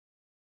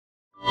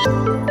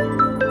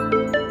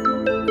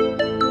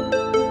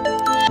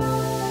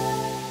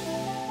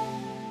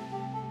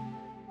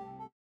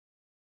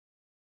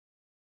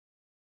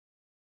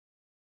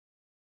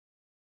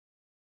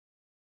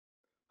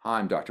Hi,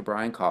 I'm Dr.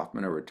 Brian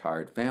Kaufman, a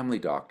retired family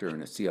doctor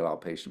and a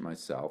CLL patient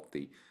myself,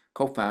 the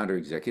co-founder,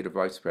 executive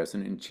vice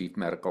president, and chief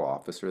medical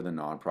officer of the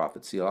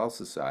nonprofit CLL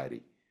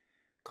Society.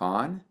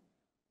 Con?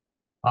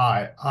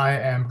 Hi, I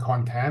am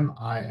Con Tam.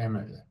 I am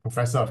a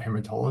professor of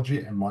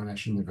hematology at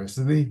Monash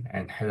University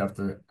and head of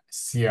the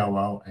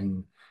CLL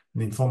and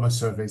lymphoma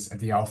service at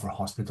the Alfred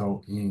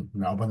Hospital in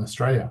Melbourne,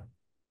 Australia.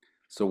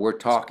 So we're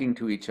talking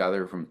to each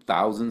other from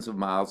thousands of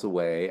miles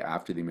away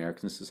after the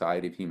American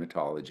Society of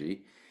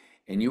Hematology,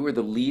 and you were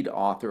the lead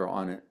author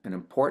on an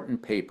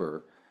important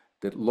paper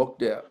that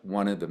looked at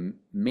one of the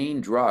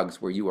main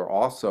drugs where you were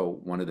also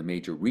one of the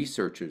major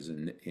researchers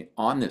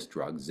on this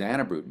drug,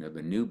 Zanubrutinib,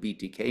 a new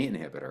BTK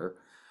inhibitor,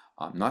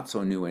 not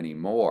so new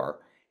anymore,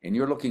 and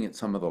you're looking at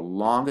some of the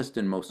longest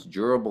and most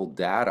durable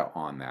data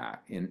on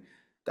that. And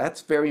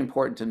that's very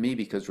important to me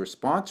because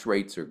response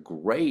rates are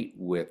great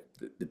with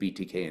the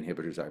BTK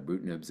inhibitors,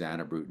 ibrutinib,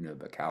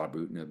 zanubrutinib,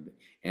 acalabrutinib,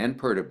 and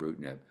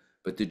pirtobrutinib,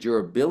 but the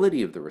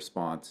durability of the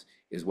response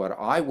is what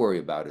I worry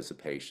about as a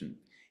patient.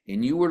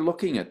 And you were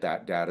looking at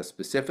that data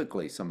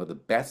specifically, some of the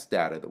best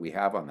data that we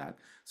have on that.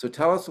 So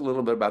tell us a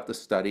little bit about the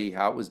study,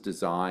 how it was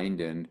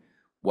designed, and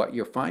what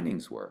your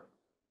findings were.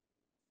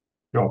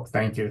 Sure,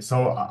 thank you.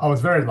 So I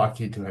was very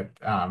lucky to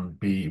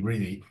be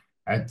really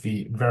at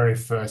the very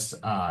very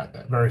start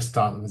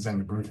of the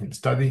Zanubrutinib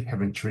study,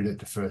 having treated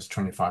the first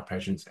 25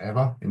 patients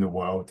ever in the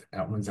world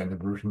with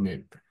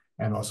Zanubrutinib,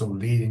 and also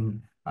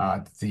leading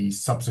the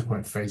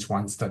subsequent phase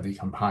 1 study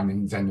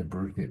combining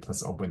Zanubrutinib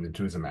plus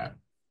obinutuzumab.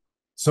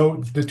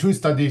 So the two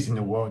studies in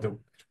the world that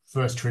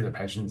first treated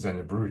patients with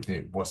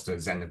Zanubrutinib was the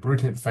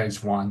Zanubrutinib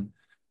phase 1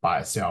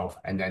 by itself,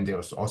 and then there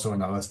was also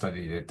another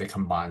study that they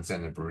combined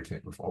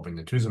Zanubrutinib with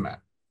obinutuzumab.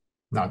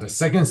 Now, the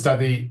second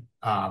study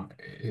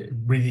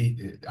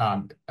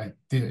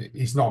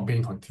is not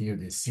being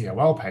continued in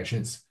CLL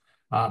patients,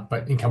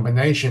 but in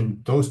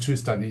combination, those two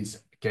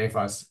studies gave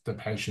us the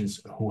patients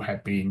who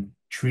had been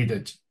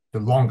treated the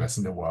longest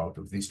in the world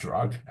with this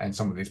drug, and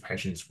some of these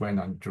patients went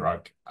on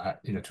drug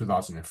in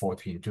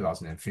 2014,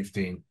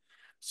 2015,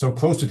 so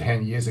close to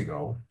 10 years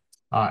ago.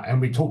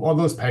 And we took all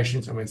those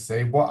patients and we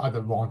say, what are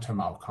the long-term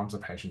outcomes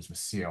of patients with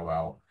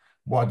CLL?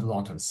 What are the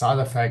long-term side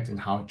effects and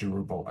how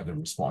durable are the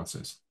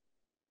responses?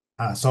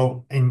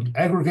 So in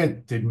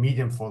aggregate, the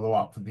median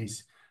follow-up for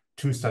these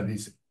two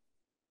studies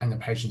and the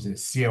patients in the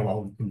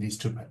CLL in these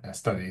two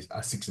studies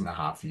are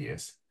 6.5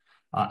 years.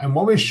 And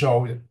what we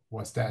showed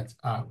was that,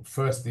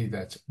 firstly,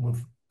 that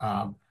with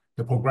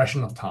the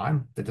progression of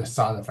time, that the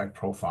side effect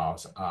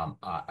profiles are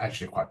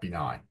actually quite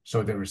benign.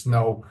 So there is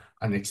no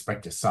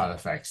unexpected side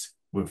effects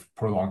with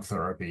prolonged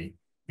therapy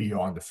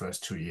beyond the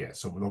first 2 years.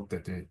 So we looked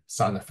at the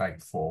side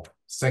effect for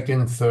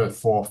second, third,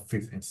 fourth,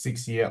 fifth, and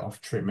sixth year of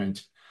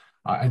treatment.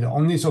 And the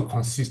only so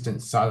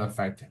consistent side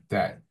effect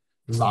that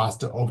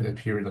lasted over the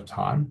period of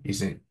time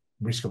is a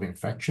risk of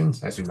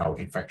infections. As you know,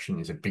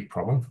 infection is a big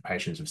problem for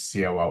patients with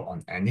CLL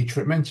on any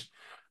treatment.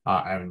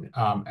 And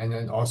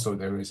then also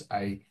there is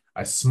a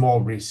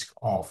small risk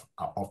of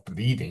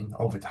bleeding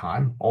over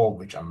time, all of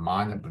which are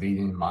minor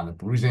bleeding, minor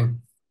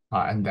bruising.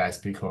 And that's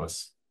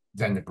because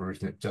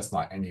Zanubrutinib, just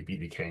like any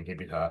BTK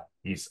inhibitor,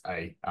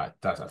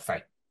 does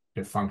affect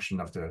the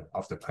function of the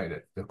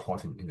platelet, the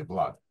clotting in the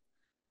blood.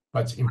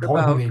 But What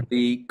about importantly,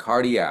 the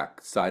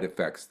cardiac side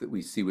effects that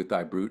we see with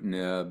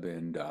ibrutinib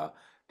and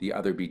the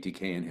other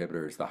BTK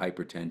inhibitors, the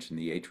hypertension,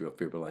 the atrial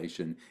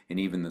fibrillation, and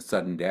even the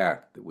sudden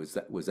death? Was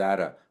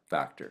that a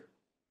factor?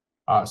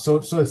 so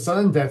the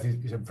sudden death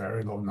is a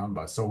very low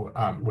number. So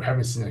we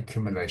haven't seen an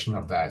accumulation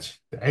of that.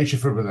 The atrial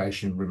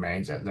fibrillation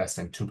remains at less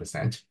than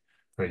 2%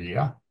 per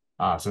year.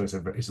 So it's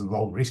a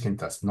low risk and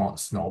does not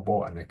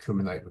snowball and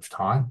accumulate with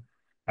time.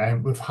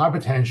 And with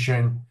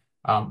hypertension,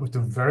 with the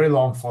very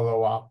long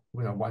follow-up,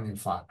 1 in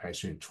 5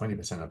 patients,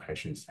 20% of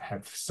patients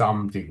have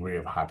some degree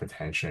of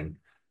hypertension.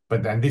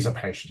 But then these are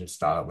patients who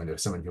started when they're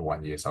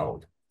 71 years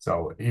old.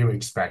 So you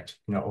expect,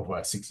 over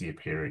a 6-year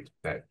period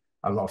that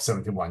a lot of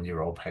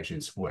 71-year-old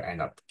patients will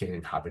end up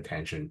getting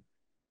hypertension,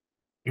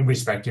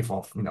 irrespective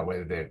of,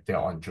 whether they're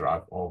on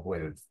drug or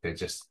whether they're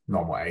just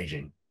normal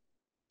aging.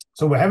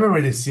 So we haven't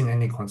really seen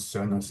any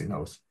concern or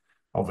signals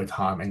over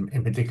time, and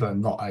in particular,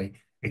 not a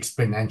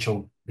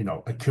exponential,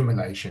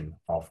 accumulation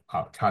of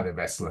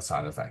cardiovascular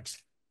side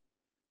effects.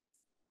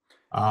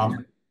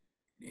 And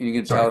you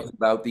can tell Sorry. us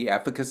about the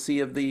efficacy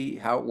of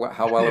how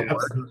well it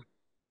works?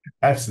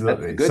 Absolutely. That's the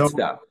Absolutely. good So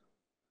stuff.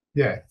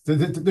 yeah,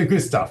 the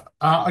good stuff.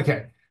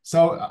 Okay.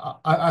 So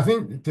I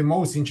think the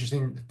most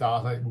interesting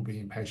data will be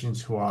in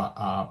patients who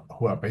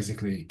are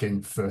basically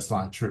getting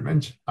first-line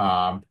treatment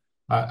and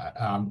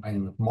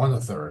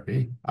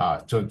monotherapy,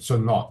 so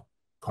not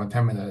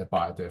contaminated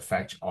by the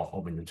effect of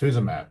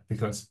obinutuzumab,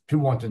 because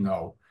people want to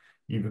know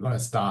if you're going to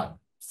start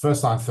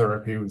first-line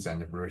therapy with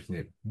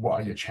zanubrutinib, what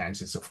are your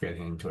chances of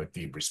getting into a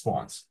deep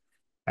response?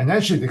 And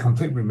actually, the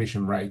complete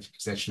remission rate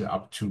is actually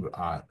up to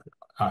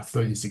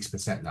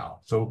 36% now.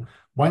 So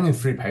 1 in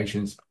 3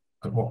 patients,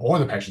 well, all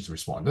the patients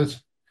responded,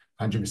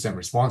 100%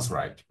 response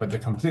rate, but the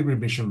complete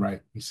remission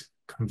rate is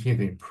continuing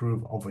to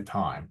improve over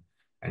time,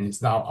 and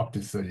it's now up to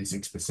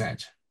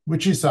 36%,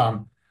 which is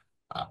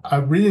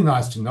really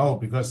nice to know,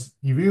 because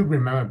if you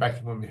remember back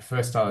when we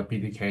first started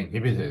BTK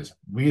inhibitors,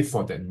 we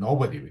thought that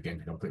nobody would get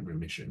into complete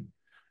remission.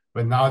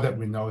 But now that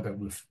we know that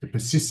with the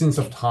persistence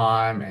of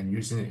time and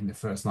using it in the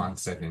first-line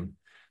setting,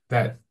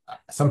 that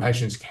some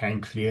patients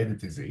can clear the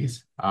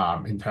disease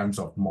in terms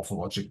of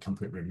morphologic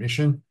complete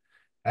remission.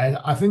 And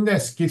I think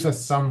that gives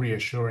us some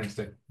reassurance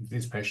that if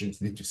these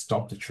patients need to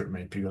stop the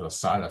treatment because of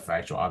side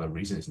effects or other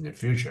reasons in the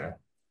future,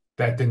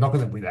 that they're not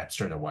going to relapse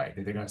straight away,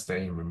 that they're going to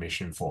stay in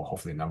remission for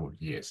hopefully a number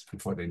of years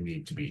before they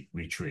need to be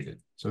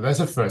retreated. So that's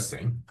the first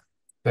thing,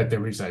 that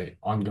there is an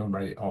ongoing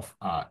rate of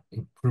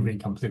improving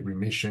complete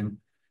remission.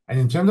 And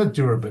in terms of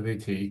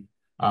durability,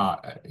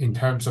 in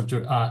terms of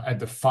at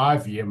the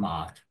 5-year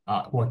mark,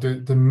 well,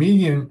 the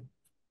median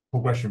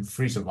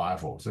progression-free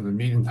survival, so the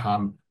median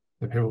time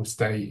that people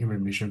stay in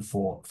remission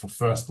for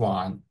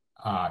first-line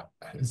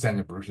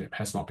Zanubrutinib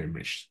has not been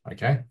reached,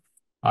 okay?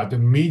 The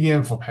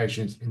median for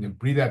patients in the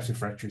relapse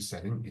refractory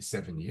setting is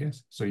 7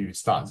 years. So you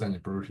start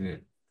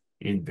Zanubrutinib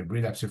in the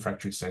relapse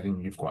refractory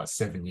setting, you've got a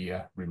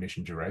 7-year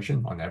remission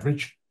duration on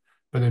average.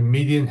 But the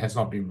median has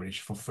not been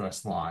reached for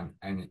first line.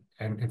 And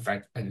in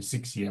fact, at the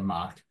 6-year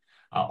mark,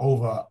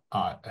 over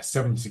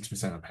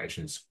 76% of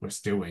patients were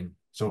still in.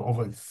 So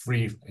over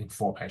 3 in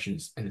 4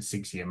 patients at the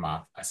 6-year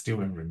mark are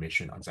still in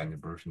remission on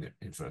Zanubrutinib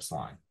in first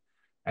line.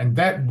 And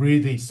that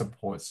really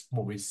supports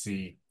what we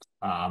see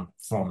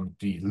from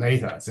the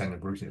later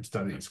Zanubrutinib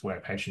studies, where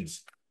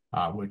patients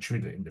were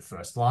treated in the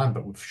first line,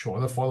 but with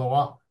shorter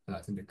follow-up. And I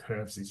think the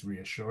curves is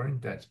reassuring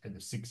that at the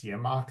 6-year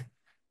mark,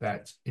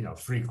 that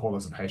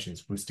 3/4 of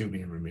patients will still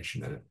be in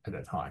remission at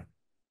that time.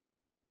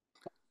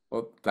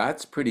 Well,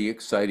 that's pretty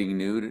exciting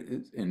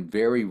news and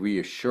very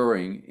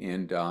reassuring.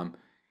 And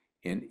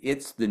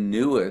it's the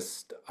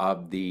newest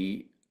of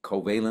the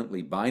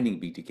covalently binding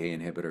BTK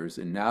inhibitors.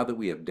 And now that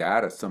we have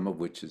data, some of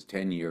which is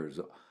 10 years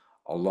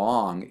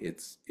along,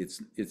 it's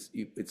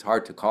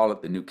hard to call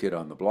it the new kid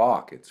on the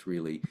block.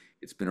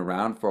 It's been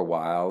around for a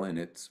while, and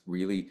it's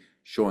really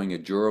showing a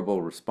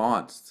durable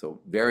response.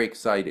 So very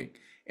exciting.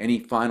 Any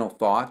final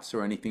thoughts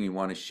or anything you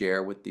want to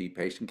share with the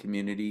patient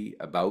community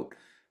about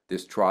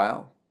this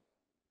trial?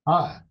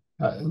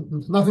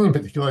 Nothing in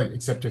particular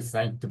except to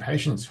thank the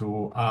patients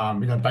who,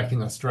 back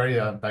in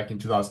Australia, back in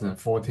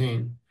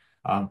 2014,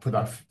 put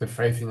up the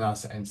faith in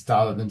us and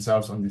started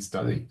themselves on this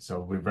study.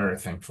 So we're very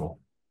thankful.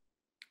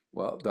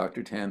 Well,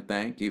 Dr. Tam,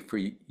 thank you for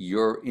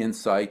your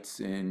insights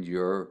and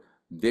your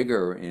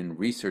vigor in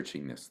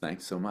researching this.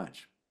 Thanks so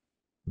much.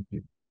 Thank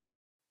you.